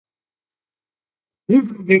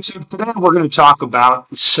So today we're going to talk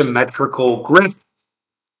about symmetrical grip.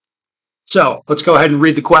 So let's go ahead and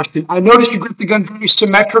read the question. I noticed you grip the gun very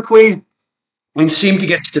symmetrically and seem to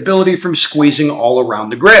get stability from squeezing all around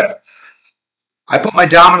the grip. I put my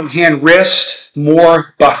dominant hand wrist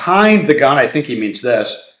more behind the gun, I think he means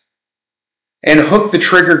this, and hook the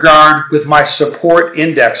trigger guard with my support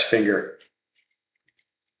index finger.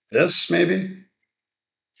 This, maybe?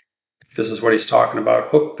 This is what he's talking about.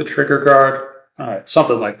 Hook the trigger guard. All right,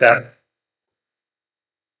 something like that.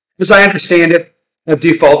 As I understand it, I've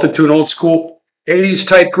defaulted to an old school 80s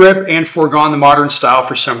type grip and foregone the modern style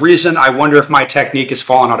for some reason. I wonder if my technique has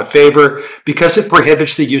fallen out of favor because it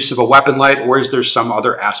prohibits the use of a weapon light, or is there some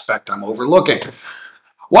other aspect I'm overlooking?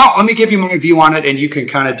 Well, let me give you my view on it and you can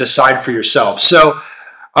kind of decide for yourself. So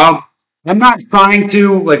I'm not trying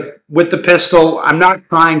to, like with the pistol, I'm not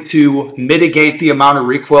trying to mitigate the amount of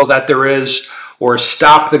recoil that there is or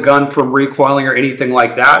stop the gun from recoiling or anything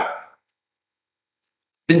like that.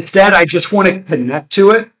 Instead, I just want to connect to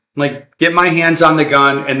it, like get my hands on the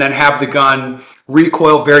gun and then have the gun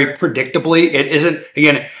recoil very predictably. It isn't,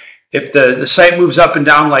 again, if the sight moves up and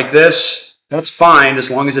down like this, that's fine as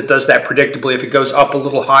long as it does that predictably. If it goes up a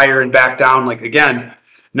little higher and back down, like again,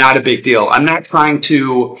 not a big deal. I'm not trying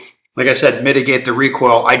to, like I said, mitigate the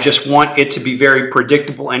recoil. I just want it to be very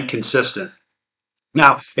predictable and consistent.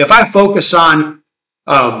 Now, if I focus on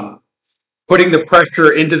putting the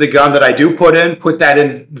pressure into the gun that I do put that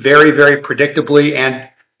in very, very predictably and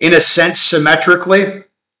in a sense symmetrically,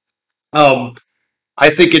 I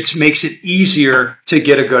think it makes it easier to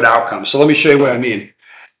get a good outcome. So let me show you what I mean.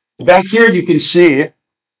 Back here, you can see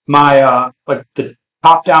my like the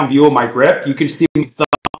top-down view of my grip. You can see the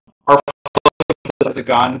thumb of the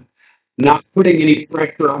gun, not putting any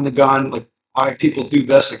pressure on the gun. Like how people do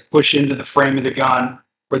this, like push into the frame of the gun,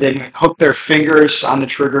 where they might hook their fingers on the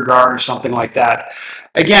trigger guard or something like that.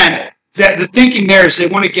 Again, the thinking there is they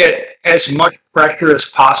want to get as much pressure as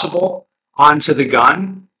possible onto the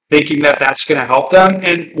gun, thinking that that's going to help them.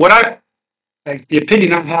 And the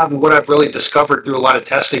opinion I have and what I've really discovered through a lot of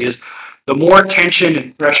testing is the more tension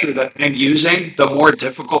and pressure that I'm using, the more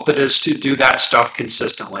difficult it is to do that stuff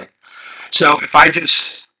consistently. So if I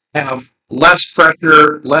just have less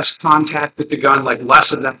pressure, less contact with the gun, like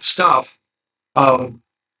less of that stuff, what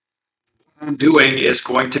I'm doing is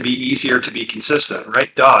going to be easier to be consistent,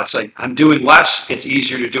 right? Duh, it's like I'm doing less, it's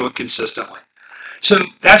easier to do it consistently. So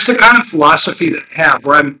that's the kind of philosophy that I have,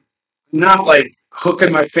 where I'm not like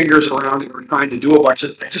hooking my fingers around it or trying to do a bunch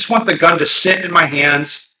of, I just want the gun to sit in my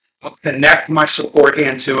hands, I'll connect my support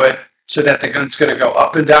hand to it so that the gun's going to go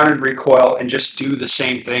up and down in recoil and just do the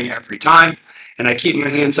same thing every time. And I keep my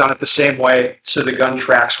hands on it the same way so the gun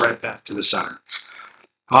tracks right back to the center.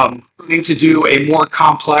 Trying to do a more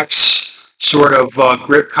complex sort of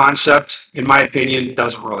grip concept, in my opinion,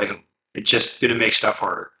 doesn't really help. It's just going to make stuff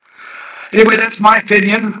harder. Anyway, that's my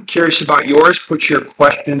opinion. I'm curious about yours. Put your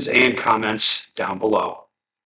questions and comments down below.